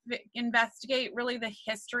tried to investigate really the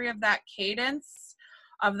history of that cadence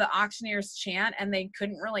of the auctioneer's chant, and they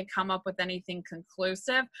couldn't really come up with anything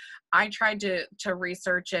conclusive. I tried to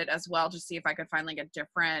research it as well to see if I could find like a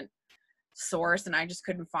different source, and I just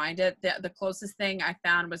couldn't find it. The closest thing I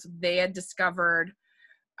found was they had discovered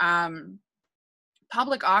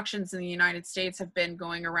public auctions in the United States have been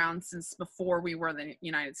going around since before we were the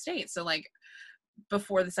United States. So like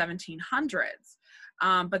before the 1700s.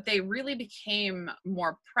 but they really became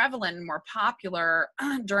more prevalent and more popular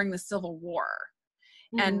during the Civil War.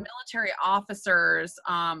 And military officers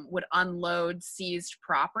would unload seized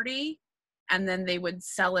property, and then they would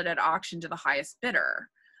sell it at auction to the highest bidder.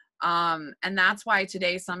 And that's why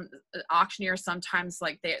today some auctioneers sometimes,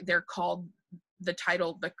 like, they're called the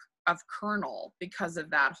title of colonel because of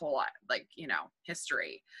that whole, like, you know,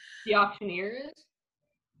 history. The auctioneers?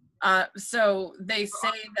 So they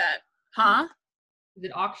say that, huh? Is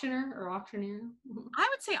it auctioneer or auctioneer? I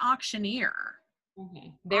would say auctioneer.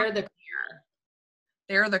 Okay. They're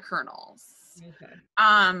the colonels. Okay.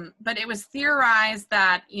 But it was theorized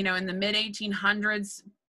that, you know, in the mid 1800s,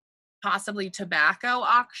 possibly tobacco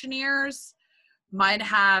auctioneers might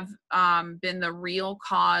have been the real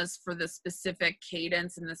cause for the specific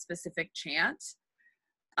cadence and the specific chant.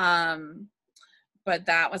 But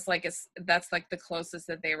that was like, that's like the closest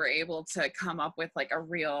that they were able to come up with, like, a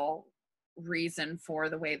real reason for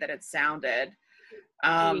the way that it sounded.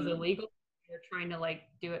 It was illegal. They're trying to, like,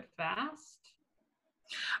 do it fast.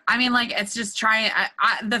 I mean, like, it's just trying.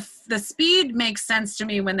 The speed makes sense to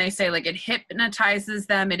me when they say, like, it hypnotizes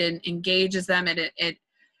them, it engages them, it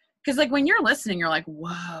because, like, when you're listening, you're like,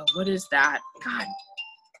 whoa, what is that? God,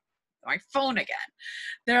 my phone again.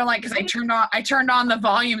 They're like, because I turned on the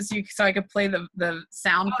volume so I could play the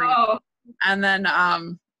sound for you, and then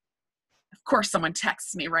of course someone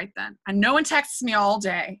texts me right then, and no one texts me all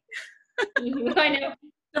day. I know.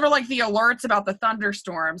 There were, like, the alerts about the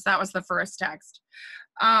thunderstorms. That was the first text.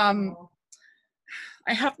 I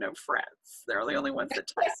have no friends. They're the only ones that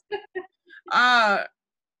text me.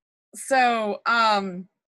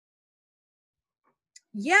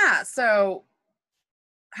 Yeah, so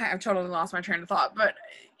I've totally lost my train of thought, but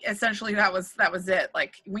essentially that was it.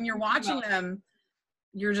 Like, when you're watching them,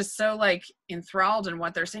 you're just so, like, enthralled in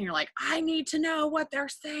what they're saying. You're like, I need to know what they're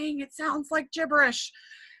saying. It sounds like gibberish.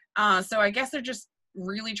 So I guess they're just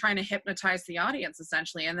really trying to hypnotize the audience,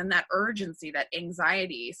 essentially. And then that urgency, that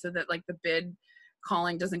anxiety, so that, like, the bid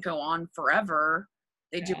calling doesn't go on forever.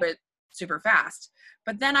 They do it super fast.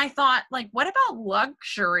 But then I thought, like, what about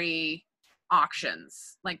luxury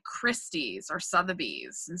auctions, like Christie's or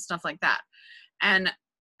Sotheby's and stuff like that? And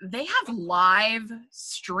they have live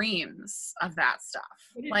streams of that stuff.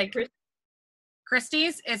 Like,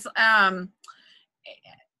 Christie's is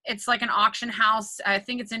it's like an auction house. I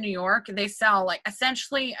think it's in New York. They sell, like,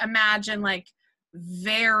 essentially, imagine, like,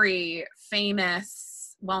 very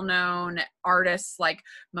famous, well-known artists like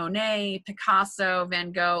Monet, Picasso,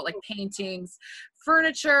 Van Gogh, like, paintings,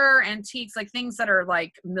 furniture, antiques, like, things that are,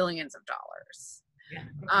 like, millions of dollars.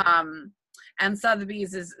 Yeah. And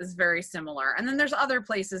Sotheby's is very similar. And then there's other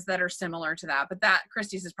places that are similar to that, but that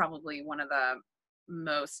Christie's is probably one of the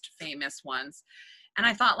most famous ones. And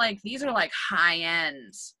I thought, like, these are, like, high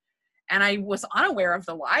end. And I was unaware of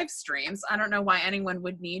the live streams. I don't know why anyone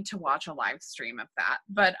would need to watch a live stream of that.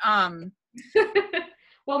 But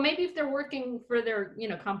well, maybe if they're working for their, you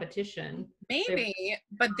know, competition. Maybe,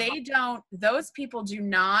 but those people do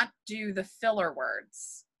not do the filler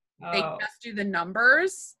words. They just do the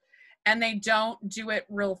numbers, and they don't do it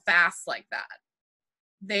real fast like that.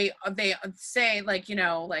 They say, like, you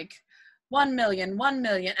know, like, 1 million, 1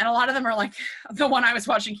 million. And a lot of them are like, the one I was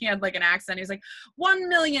watching, he had, like, an accent. He was like, 1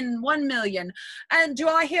 million, 1 million. And do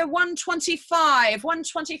I hear 125?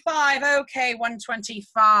 125. Okay,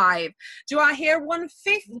 125. Do I hear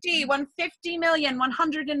 150? 150 million,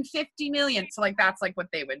 150 million. So, like, that's, like, what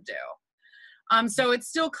they would do. So it's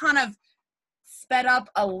still kind of sped up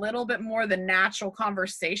a little bit more than natural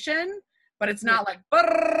conversation, but it's not like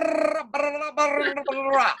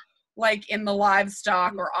like in the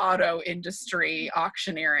livestock or auto industry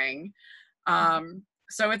auctioneering.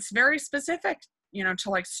 So it's very specific, you know, to,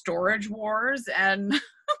 like, storage wars and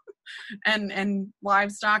and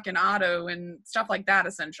livestock and auto and stuff like that,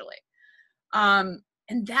 essentially.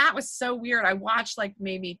 And that was so weird. I watched, like,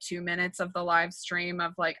 maybe 2 minutes of the live stream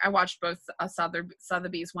of, like, I watched both a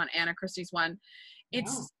Sotheby's one and a Christie's one.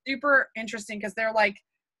 It's super interesting because they're, like,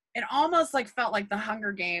 it almost, like, felt like the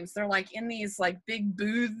Hunger Games. They're, like, in these, like, big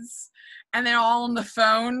booths, and they're all on the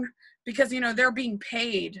phone because, you know, they're being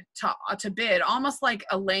paid to bid, almost like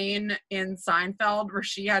Elaine in Seinfeld, where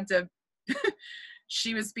she had to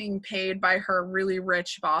she was being paid by her really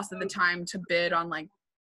rich boss at the time to bid on, like,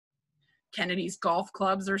 Kennedy's golf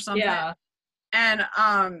clubs or something. Yeah. And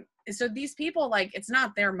so these people, like, it's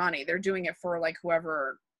not their money. They're doing it for, like,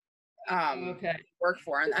 whoever work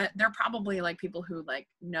for, and they're probably, like, people who, like,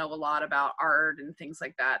 know a lot about art and things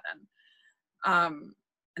like that, and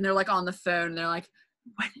they're, like, on the phone, and they're like,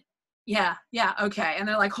 what? Yeah, okay, and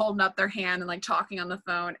they're, like, holding up their hand and, like, talking on the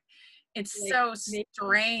phone. It's, like, so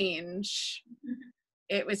strange.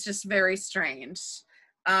 it was just very strange.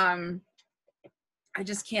 I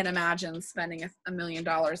just can't imagine spending $1 million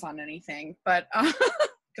on anything, but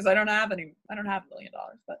because I don't have $1 million,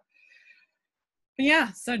 but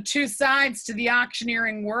yeah, so two sides to the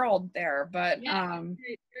auctioneering world there, but yeah,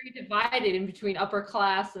 very divided in between upper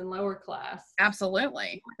class and lower class.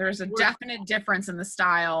 Absolutely. There's a definite difference in the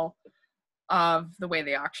style of the way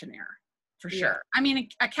they auctioneer, for sure. I mean,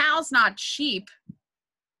 a cow's not cheap,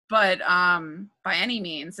 but by any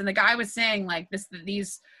means. And the guy was saying like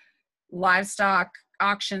these livestock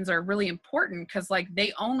auctions are really important because like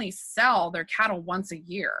they only sell their cattle once a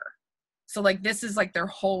year. So like this is like their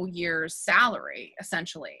whole year's salary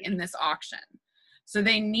essentially in this auction. So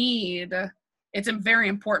they need, it's a very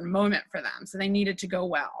important moment for them. So they need it to go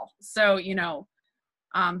well. So, you know,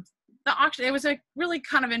 the auction, it was a really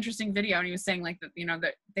kind of interesting video. And he was saying like that, you know,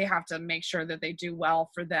 that they have to make sure that they do well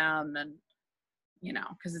for them and, you know,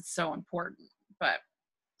 because it's so important. But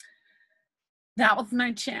that was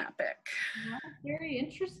my topic. That's very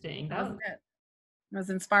interesting. That was it. I was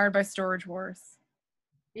inspired by Storage Wars.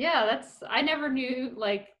 Yeah, I never knew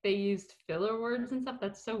like they used filler words and stuff.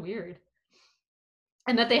 That's so weird.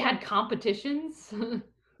 And that they had competitions.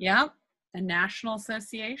 Yeah, and national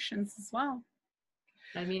associations as well.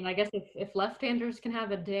 I mean, I guess if left-handers can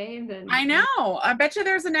have a day, then I know. I bet you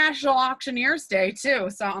there's a National Auctioneers Day too,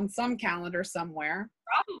 so on some calendar somewhere.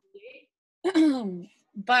 Probably.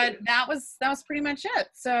 But that was pretty much it.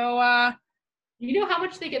 So you know how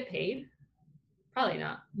much they get paid? Probably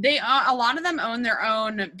not. They a lot of them own their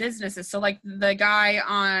own businesses. So like the guy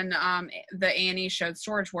on the A&E show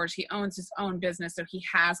Storage Wars, he owns his own business, so he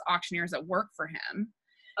has auctioneers that work for him.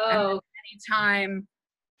 Oh. And anytime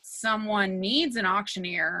someone needs an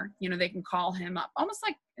auctioneer, you know, they can call him up. Almost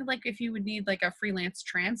like if you would need like a freelance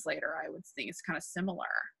translator, I would think it's kind of similar.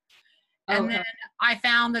 And then I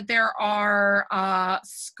found that there are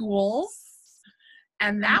schools,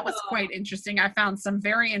 and that was quite interesting. I found some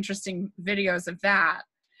very interesting videos of that.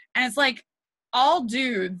 And it's like all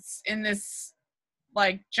dudes in this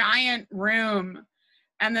like giant room,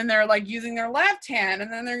 and then they're like using their left hand, and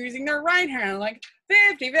then they're using their right hand, like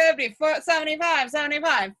 50, 50, 75,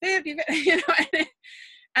 75, 50, 50, you know,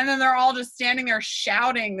 and then they're all just standing there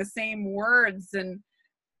shouting the same words, and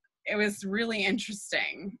it was really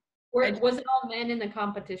interesting. Was it all men in the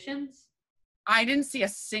competitions? I didn't see a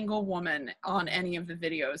single woman on any of the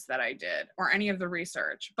videos that I did or any of the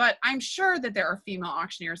research, but I'm sure that there are female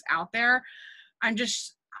auctioneers out there. I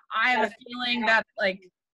have a feeling that like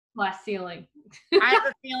glass ceiling. I have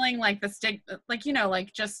a feeling like like, you know,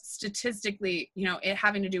 like just statistically, you know, it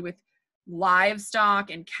having to do with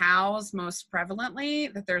livestock and cows most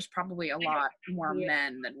prevalently, that there's probably a lot more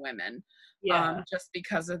men than women. Yeah. Just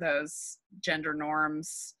because of those gender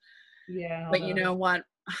norms. Yeah. But you know what?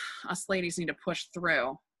 Us ladies need to push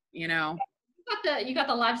through, you know. You got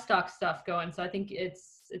the livestock stuff going, so I think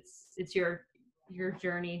it's your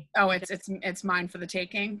journey. Oh, it's mine for the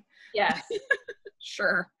taking. Yes.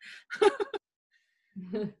 Sure.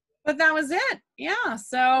 But that was it. Yeah.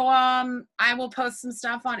 So I will post some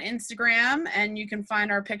stuff on Instagram, and you can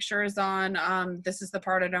find our pictures on This Is the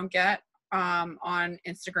Part I Don't Get on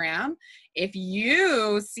Instagram. If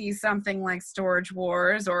you see something like Storage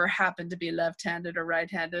Wars or happen to be left-handed or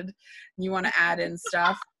right-handed and you want to add in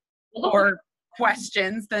stuff or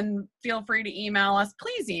questions, then feel free to email us.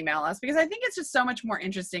 Please email us, because I think it's just so much more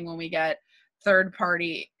interesting when we get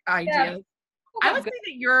third-party ideas. Yeah. I would say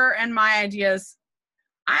that your and my ideas,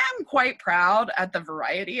 I am quite proud at the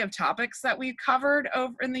variety of topics that we've covered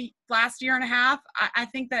over in the last year and a half. I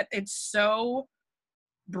think that it's so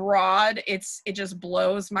broad. It just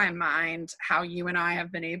blows my mind how you and I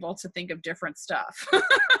have been able to think of different stuff.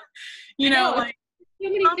 You know, like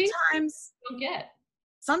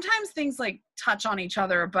sometimes things like touch on each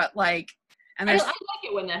other, but like, and I like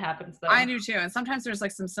it when that happens though. I do too. And sometimes there's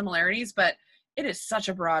like some similarities, but it is such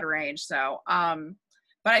a broad range. So,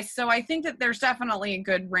 but I think that there's definitely a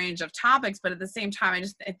good range of topics, but at the same time,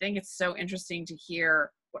 I think it's so interesting to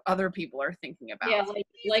hear what other people are thinking about. Yeah,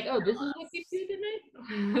 like oh, this is what you do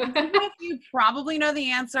tonight? You probably know the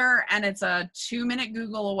answer, and it's a 2-minute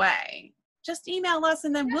Google away. Just email us,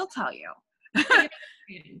 and then we'll tell you.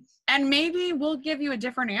 And maybe we'll give you a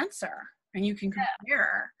different answer, and you can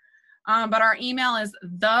compare. But our email is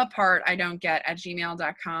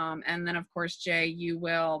thepartidon'tget@gmail.com. And then, of course, Jay, you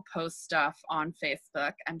will post stuff on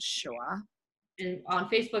Facebook, I'm sure. And on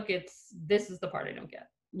Facebook, it's This Is the Part I Don't Get.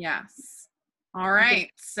 Yes. All right.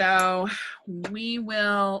 So we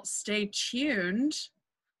will stay tuned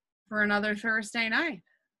for another Thursday night.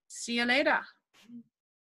 See you later.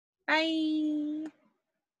 Bye.